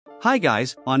Hi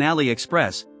guys, on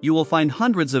AliExpress, you will find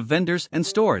hundreds of vendors and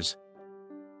stores.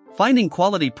 Finding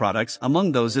quality products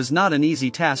among those is not an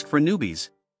easy task for newbies.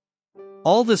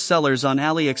 All the sellers on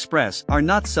AliExpress are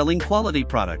not selling quality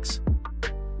products.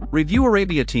 Review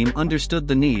Arabia team understood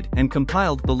the need and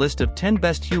compiled the list of 10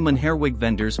 best human hair wig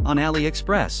vendors on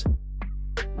AliExpress.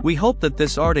 We hope that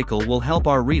this article will help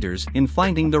our readers in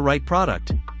finding the right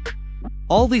product.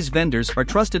 All these vendors are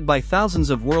trusted by thousands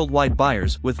of worldwide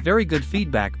buyers with very good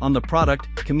feedback on the product,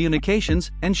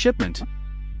 communications, and shipment.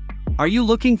 Are you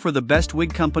looking for the best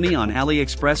wig company on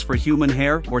AliExpress for human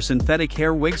hair or synthetic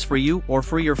hair wigs for you or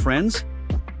for your friends?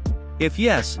 If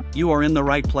yes, you are in the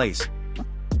right place.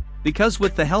 Because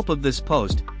with the help of this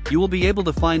post, you will be able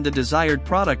to find the desired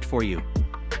product for you.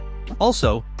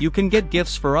 Also, you can get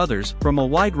gifts for others from a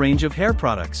wide range of hair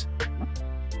products.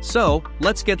 So,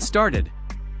 let's get started.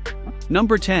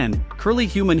 Number 10, Curly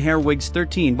Human Hair Wigs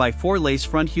 13 by 4 Lace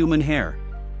Front Human Hair.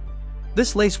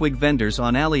 This lace wig vendors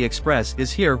on AliExpress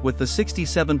is here with the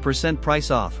 67%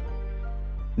 price off.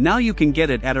 Now you can get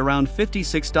it at around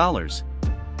 $56.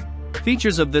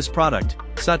 Features of this product: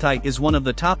 SAPPHIRE is one of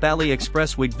the top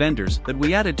AliExpress wig vendors that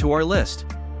we added to our list.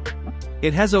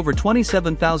 It has over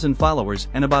 27,000 followers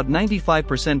and about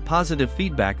 95% positive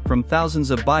feedback from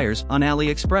thousands of buyers on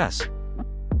AliExpress.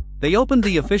 They opened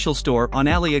the official store on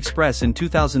AliExpress in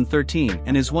 2013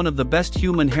 and is one of the best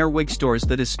human hair wig stores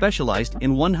that is specialized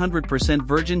in 100%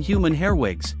 virgin human hair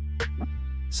wigs.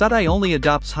 SAPPHIRE only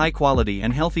adopts high quality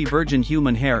and healthy virgin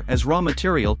human hair as raw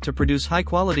material to produce high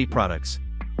quality products.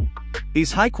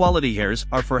 These high quality hairs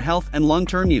are for health and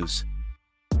long-term use.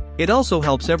 It also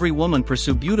helps every woman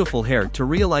pursue beautiful hair to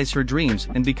realize her dreams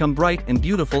and become bright and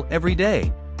beautiful every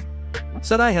day.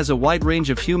 SAPPHIRE has a wide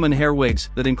range of human hair wigs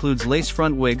that includes lace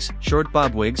front wigs, short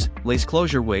bob wigs, lace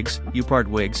closure wigs, U-part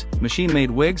wigs,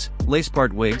 machine-made wigs, lace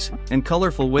part wigs, and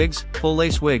colorful wigs, full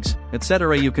lace wigs,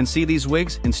 etc. You can see these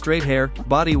wigs in straight hair,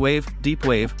 body wave, deep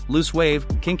wave, loose wave,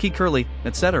 kinky curly,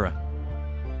 etc.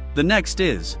 The next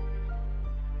is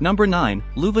Number 9,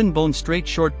 Leuven Bone Straight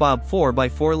Short Bob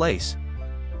 4x4 Lace.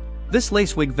 This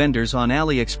lace wig vendors on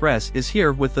AliExpress is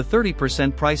here with the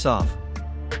 30% price off.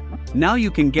 Now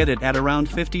you can get it at around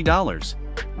 $50.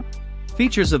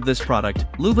 Features of this product: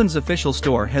 Leuven's official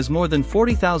store has more than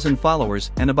 40,000 followers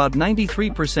and about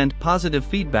 93% positive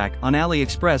feedback on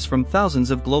AliExpress from thousands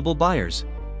of global buyers.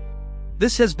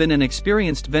 This has been an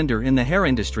experienced vendor in the hair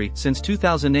industry since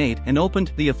 2008 and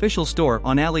opened the official store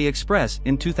on AliExpress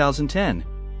in 2010.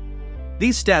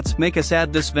 These stats make us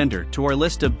add this vendor to our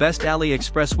list of best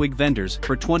AliExpress wig vendors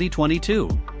for 2022.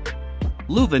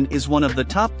 Leuven is one of the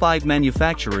top 5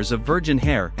 manufacturers of virgin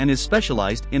hair and is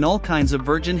specialized in all kinds of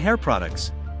virgin hair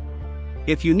products.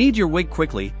 If you need your wig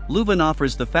quickly, Leuven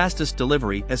offers the fastest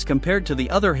delivery as compared to the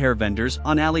other hair vendors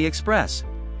on AliExpress.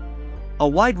 A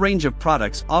wide range of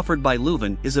products offered by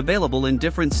Leuven is available in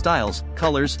different styles,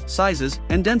 colors, sizes,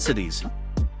 and densities.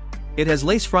 It has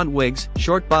lace front wigs,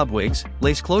 short bob wigs,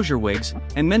 lace closure wigs,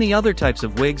 and many other types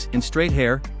of wigs in straight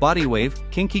hair, body wave,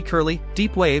 kinky curly,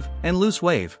 deep wave, and loose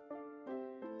wave.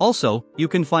 Also, you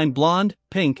can find blonde,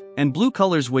 pink, and blue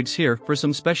colors wigs here for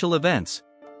some special events.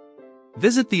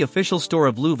 Visit the official store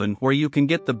of Leuven where you can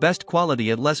get the best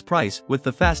quality at less price with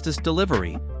the fastest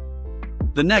delivery.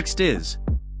 The next is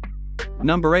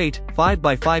Number 8,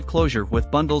 5x5 Closure with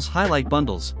Bundles Highlight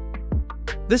Bundles.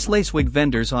 This lace wig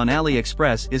vendors on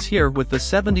AliExpress is here with the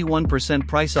 71%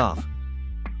 price off.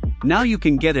 Now you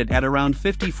can get it at around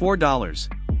 $54.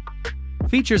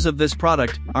 Features of this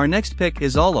product: our next pick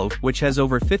is Olive, which has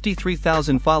over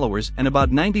 53,000 followers and about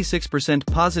 96%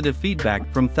 positive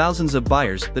feedback from thousands of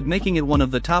buyers, that making it one of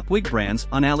the top wig brands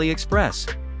on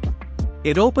AliExpress.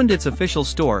 It opened its official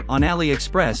store on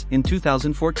AliExpress in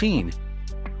 2014.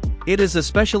 It is a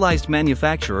specialized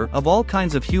manufacturer of all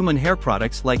kinds of human hair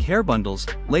products like hair bundles,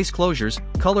 lace closures,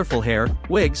 colorful hair,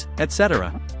 wigs,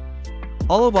 etc.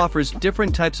 Olive offers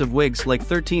different types of wigs like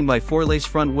 13x4 lace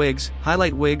front wigs,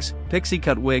 highlight wigs, pixie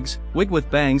cut wigs, wig with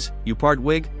bangs, U-part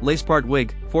wig, lace part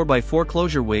wig, 4x4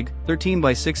 closure wig,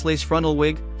 13x6 lace frontal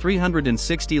wig,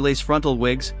 360 lace frontal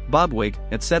wigs, bob wig,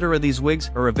 etc. These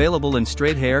wigs are available in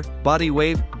straight hair, body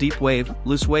wave, deep wave,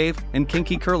 loose wave, and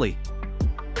kinky curly.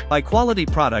 Buy quality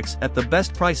products at the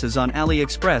best prices on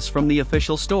AliExpress from the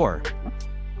official store.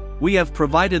 We have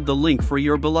provided the link for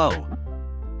you below.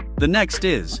 The next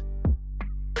is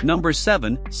Number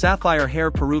 7, Sapphire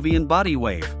Hair Peruvian Body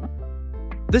Wave.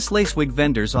 This lace wig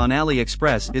vendors on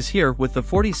AliExpress is here with the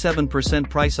 47%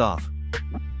 price off.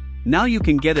 Now you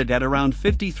can get it at around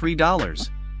 $53.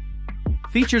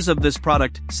 Features of this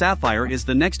product: Sapphire is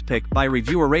the next pick by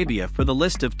Review Arabia for the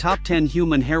list of top 10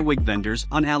 human hair wig vendors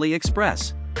on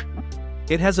AliExpress.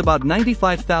 It has about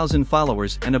 95,000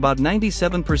 followers and about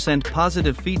 97%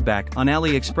 positive feedback on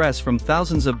AliExpress from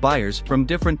thousands of buyers from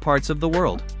different parts of the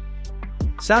world.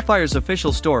 Sapphire's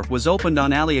official store was opened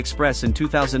on AliExpress in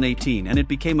 2018 and it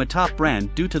became a top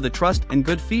brand due to the trust and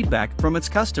good feedback from its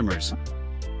customers.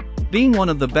 Being one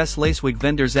of the best lace wig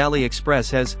vendors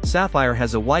AliExpress has, Sapphire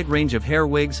has a wide range of hair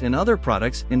wigs and other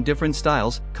products in different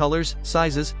styles, colors,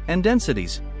 sizes, and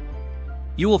densities.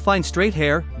 You will find straight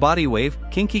hair, body wave,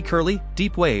 kinky curly,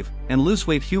 deep wave, and loose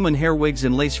wave human hair wigs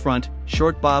in lace front,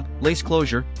 short bob, lace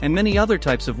closure, and many other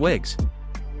types of wigs.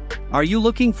 Are you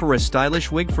looking for a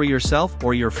stylish wig for yourself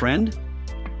or your friend?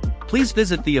 Please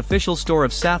visit the official store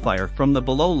of Sapphire from the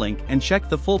below link and check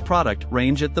the full product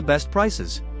range at the best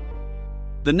prices.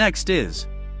 The next is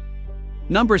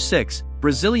Number 6,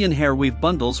 Brazilian Hair Weave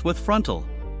Bundles with Frontal.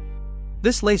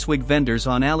 This lace wig vendors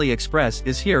on AliExpress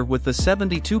is here with the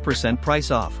 72% price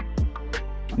off.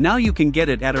 Now you can get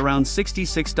it at around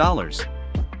 $66.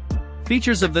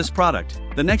 Features of this product.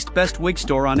 The next best wig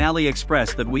store on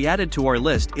AliExpress that we added to our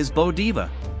list is BEAUDIVA.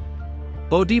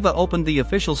 BEAUDIVA opened the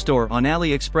official store on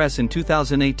AliExpress in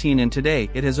 2018 and today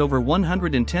it has over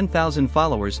 110,000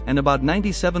 followers and about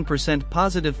 97%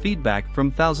 positive feedback from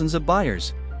thousands of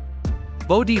buyers.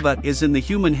 BEAUDIVA is in the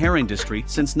human hair industry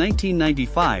since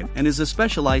 1995 and is a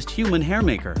specialized human hair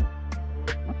maker.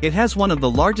 It has one of the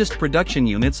largest production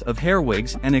units of hair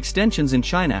wigs and extensions in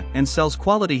China and sells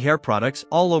quality hair products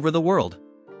all over the world.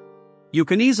 You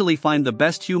can easily find the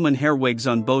best human hair wigs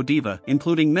on BEAUDIVA,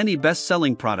 including many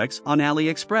best-selling products on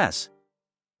AliExpress.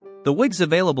 The wigs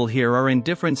available here are in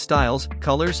different styles,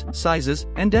 colors, sizes,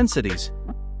 and densities.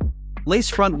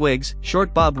 Lace front wigs,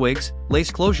 short bob wigs,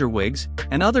 lace closure wigs,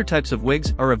 and other types of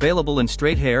wigs are available in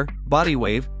straight hair, body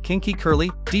wave, kinky curly,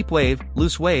 deep wave,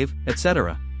 loose wave,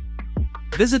 etc.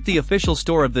 Visit the official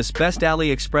store of this best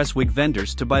AliExpress wig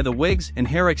vendors to buy the wigs and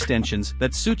hair extensions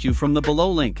that suit you from the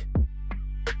below link.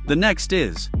 The next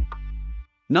is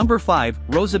Number 5,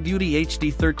 ROSABEAUTY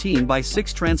HD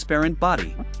 13x6 Transparent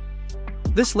Body.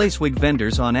 This lace wig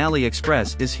vendors on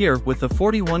AliExpress is here with a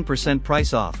 41%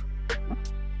 price off.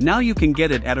 Now you can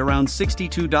get it at around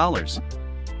 $62.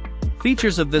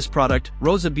 Features of this product.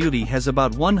 ROSABEAUTY has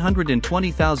about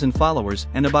 120,000 followers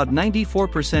and about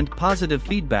 94% positive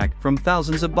feedback from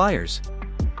thousands of buyers.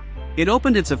 It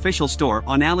opened its official store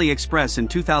on AliExpress in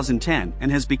 2010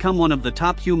 and has become one of the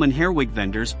top human hair wig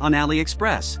vendors on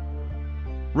AliExpress.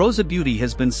 ROSABEAUTY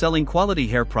has been selling quality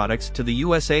hair products to the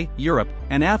USA, Europe,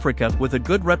 and Africa with a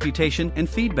good reputation and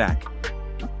feedback.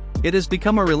 It has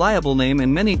become a reliable name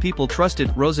and many people trust it.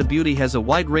 ROSABEAUTY has a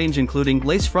wide range including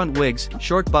lace front wigs,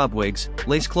 short bob wigs,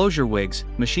 lace closure wigs,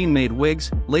 machine-made wigs,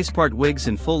 lace part wigs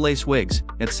and full lace wigs,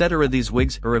 etc. These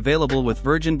wigs are available with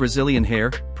virgin Brazilian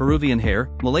hair, Peruvian hair,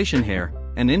 Malaysian hair,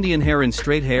 and Indian hair in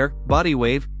straight hair, body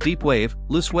wave, deep wave,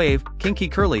 loose wave, kinky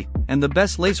curly, and the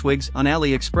best lace wigs on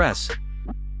AliExpress.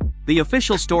 The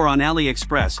official store on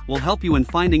AliExpress will help you in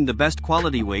finding the best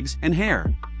quality wigs and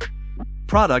hair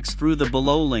products through the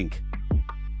below link.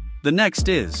 The next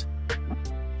is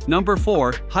Number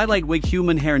 4, Highlight Wig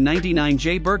Human Hair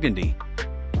 99J Burgundy.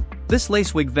 This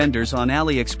lace wig vendors on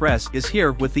AliExpress is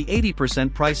here with the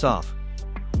 80% price off.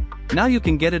 Now you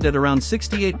can get it at around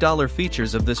 $68.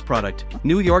 Features of this product.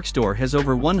 New York store has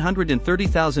over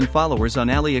 130,000 followers on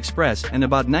AliExpress and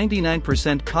about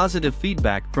 99% positive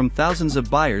feedback from thousands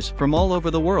of buyers from all over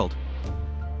the world.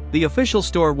 The official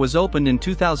store was opened in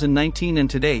 2019 and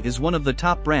today is one of the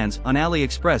top brands on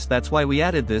AliExpress. That's why we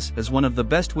added this as one of the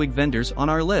best wig vendors on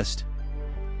our list.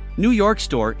 New York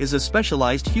store is a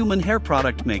specialized human hair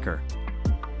product maker.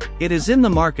 It is in the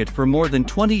market for more than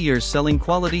 20 years selling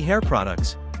quality hair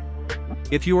products.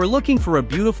 If you are looking for a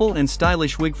beautiful and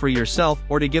stylish wig for yourself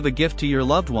or to give a gift to your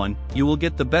loved one, you will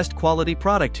get the best quality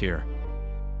product here.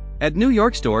 At New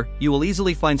York store, you will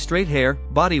easily find straight hair,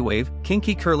 body wave,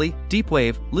 kinky curly, deep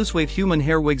wave, loose wave human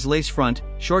hair wigs, lace front,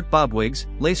 short bob wigs,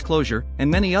 lace closure, and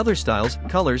many other styles,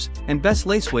 colors, and best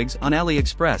lace wigs on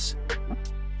AliExpress.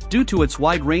 Due to its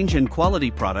wide range and quality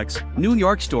products, New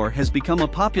York store has become a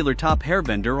popular top hair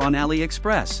vendor on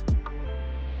AliExpress.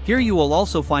 Here you will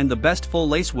also find the best full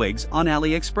lace wigs on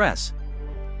AliExpress.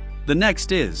 The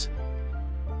next is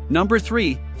Number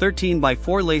 3,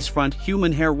 13x4 Lace Front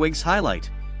Human Hair Wigs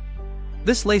Highlight.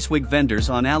 This lace wig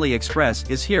vendors on AliExpress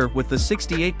is here with the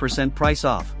 68% price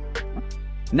off.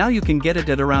 Now you can get it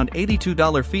at around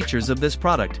 $82. Features of this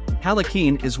product.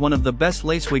 HALOQUEEN is one of the best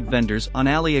lace wig vendors on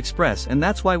AliExpress and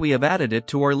that's why we have added it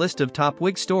to our list of top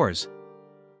wig stores.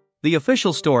 The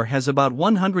official store has about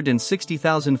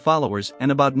 160,000 followers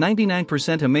and about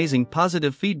 99% amazing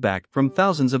positive feedback from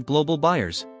thousands of global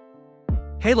buyers.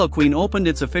 HALOQUEEN opened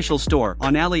its official store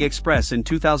on AliExpress in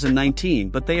 2019,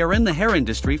 but they are in the hair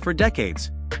industry for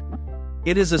decades.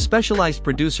 It is a specialized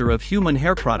producer of human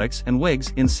hair products and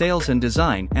wigs in sales and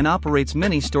design and operates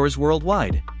many stores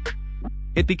worldwide.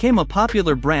 It became a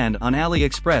popular brand on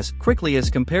AliExpress quickly as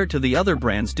compared to the other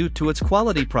brands due to its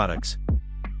quality products.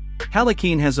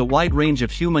 HALOQUEEN has a wide range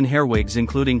of human hair wigs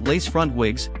including lace front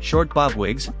wigs, short bob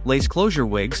wigs, lace closure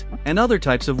wigs, and other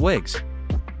types of wigs.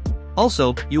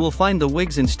 Also, you will find the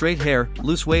wigs in straight hair,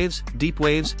 loose waves, deep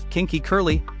waves, kinky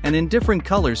curly, and in different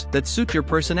colors that suit your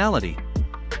personality.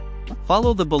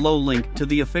 Follow the below link to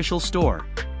the official store,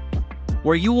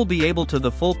 where you will be able to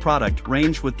the full product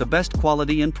range with the best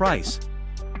quality and price.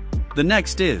 The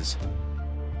next is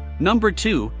Number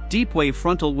 2, Deep Wave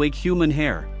Frontal Wig Human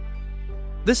Hair.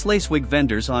 This lace wig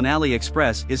vendors on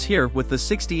AliExpress is here with the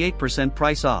 68%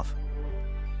 price off.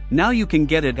 Now you can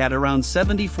get it at around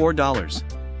 $74.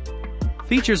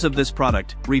 Features of this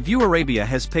product: Review Arabia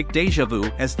has picked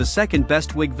DEJAVU as the second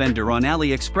best wig vendor on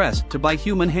AliExpress to buy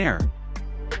human hair.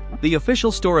 The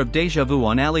official store of DEJAVU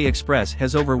on AliExpress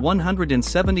has over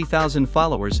 170,000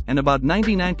 followers and about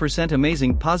 99%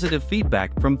 amazing positive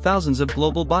feedback from thousands of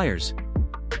global buyers.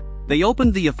 They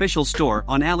opened the official store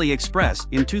on AliExpress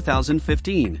in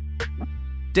 2015.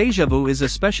 DEJAVU is a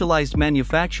specialized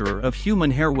manufacturer of human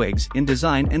hair wigs in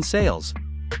design and sales.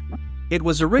 It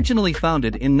was originally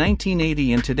founded in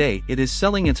 1980 and today it is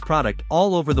selling its product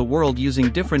all over the world using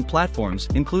different platforms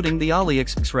including the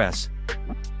Aliexpress.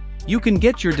 You can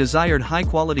get your desired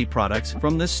high-quality products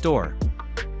from this store.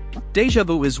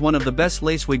 DEJAVU is one of the best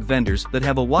lace wig vendors that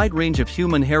have a wide range of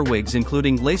human hair wigs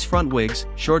including lace front wigs,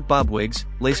 short bob wigs,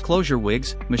 lace closure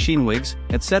wigs, machine wigs,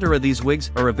 etc. These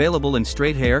wigs are available in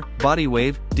straight hair, body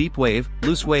wave, deep wave,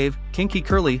 loose wave, kinky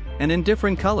curly, and in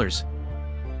different colors.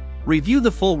 Review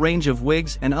the full range of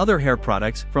wigs and other hair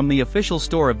products from the official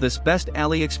store of this best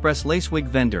AliExpress lace wig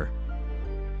vendor,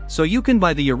 so you can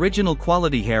buy the original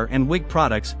quality hair and wig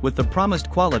products with the promised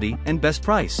quality and best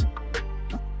price.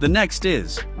 The next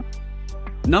is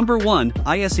Number 1,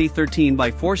 ISEE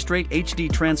 13x4 Straight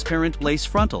HD Transparent Lace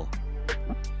Frontal.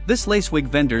 This lace wig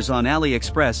vendors on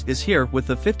AliExpress is here with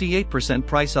the 58%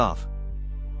 price off.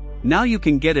 Now you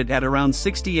can get it at around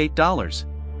 $68.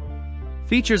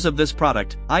 Features of this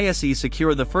product: ISEE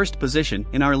secure the first position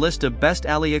in our list of best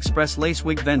AliExpress lace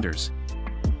wig vendors.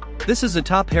 This is a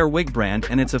top hair wig brand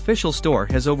and its official store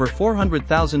has over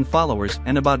 400,000 followers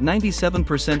and about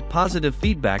 97% positive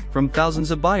feedback from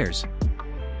thousands of buyers.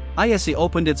 ISEE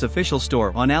opened its official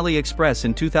store on AliExpress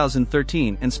in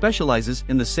 2013 and specializes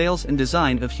in the sales and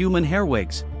design of human hair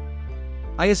wigs.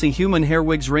 ISEE human hair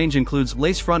wigs range includes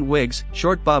lace front wigs,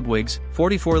 short bob wigs,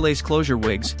 44 lace closure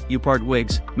wigs, U-part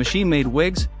wigs, machine-made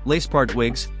wigs, lace part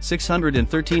wigs,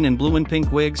 613 in blue and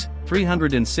pink wigs,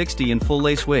 360 in full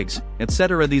lace wigs,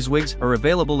 etc. These wigs are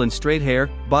available in straight hair,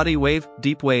 body wave,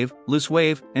 deep wave, loose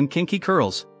wave, and kinky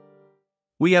curls.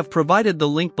 We have provided the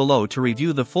link below to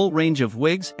review the full range of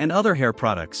wigs and other hair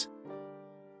products.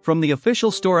 From the official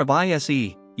store of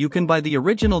ISEE, you can buy the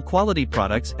original quality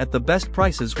products at the best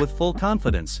prices with full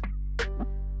confidence.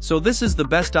 So this is the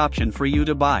best option for you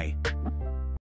to buy.